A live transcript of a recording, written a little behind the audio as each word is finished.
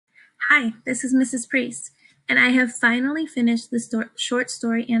Hi, this is Mrs. Priest, and I have finally finished the short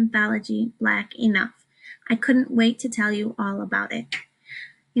story anthology Black Enough. I couldn't wait to tell you all about it.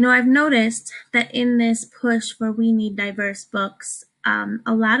 I've noticed that in this push for We Need Diverse books,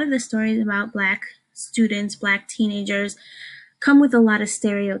 a lot of the stories about Black students, Black teenagers, come with a lot of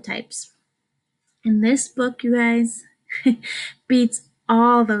stereotypes. And this book, you guys, beats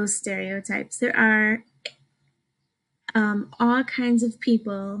all those stereotypes. There are all kinds of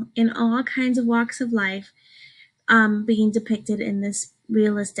people in all kinds of walks of life being depicted in this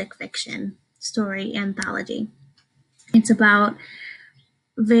realistic fiction story anthology. It's about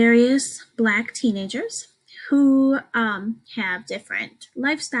various Black teenagers who have different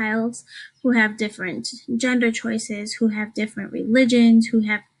lifestyles, who have different gender choices, who have different religions, who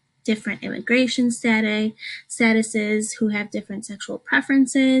have different immigration statuses, who have different sexual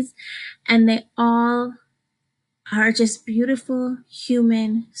preferences, and they all are just beautiful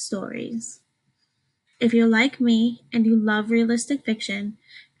human stories. If you're like me and you love realistic fiction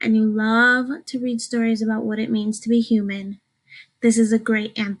and you love to read stories about what it means to be human, this is a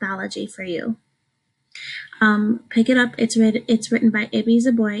great anthology for you. Pick it up. It's written by Ibi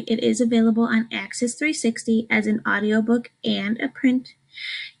Zoboi. It is available on Access 360 as an audiobook and a print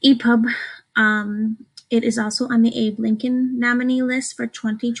EPUB. It is also on the Abe Lincoln nominee list for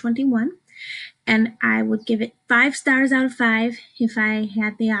 2021. And I would give it 5 stars out of 5 if I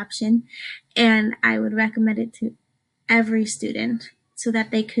had the option. And I would recommend it to every student so that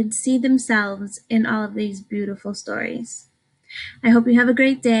they could see themselves in all of these beautiful stories. I hope you have a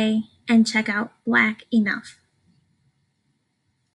great day and check out Black Enough.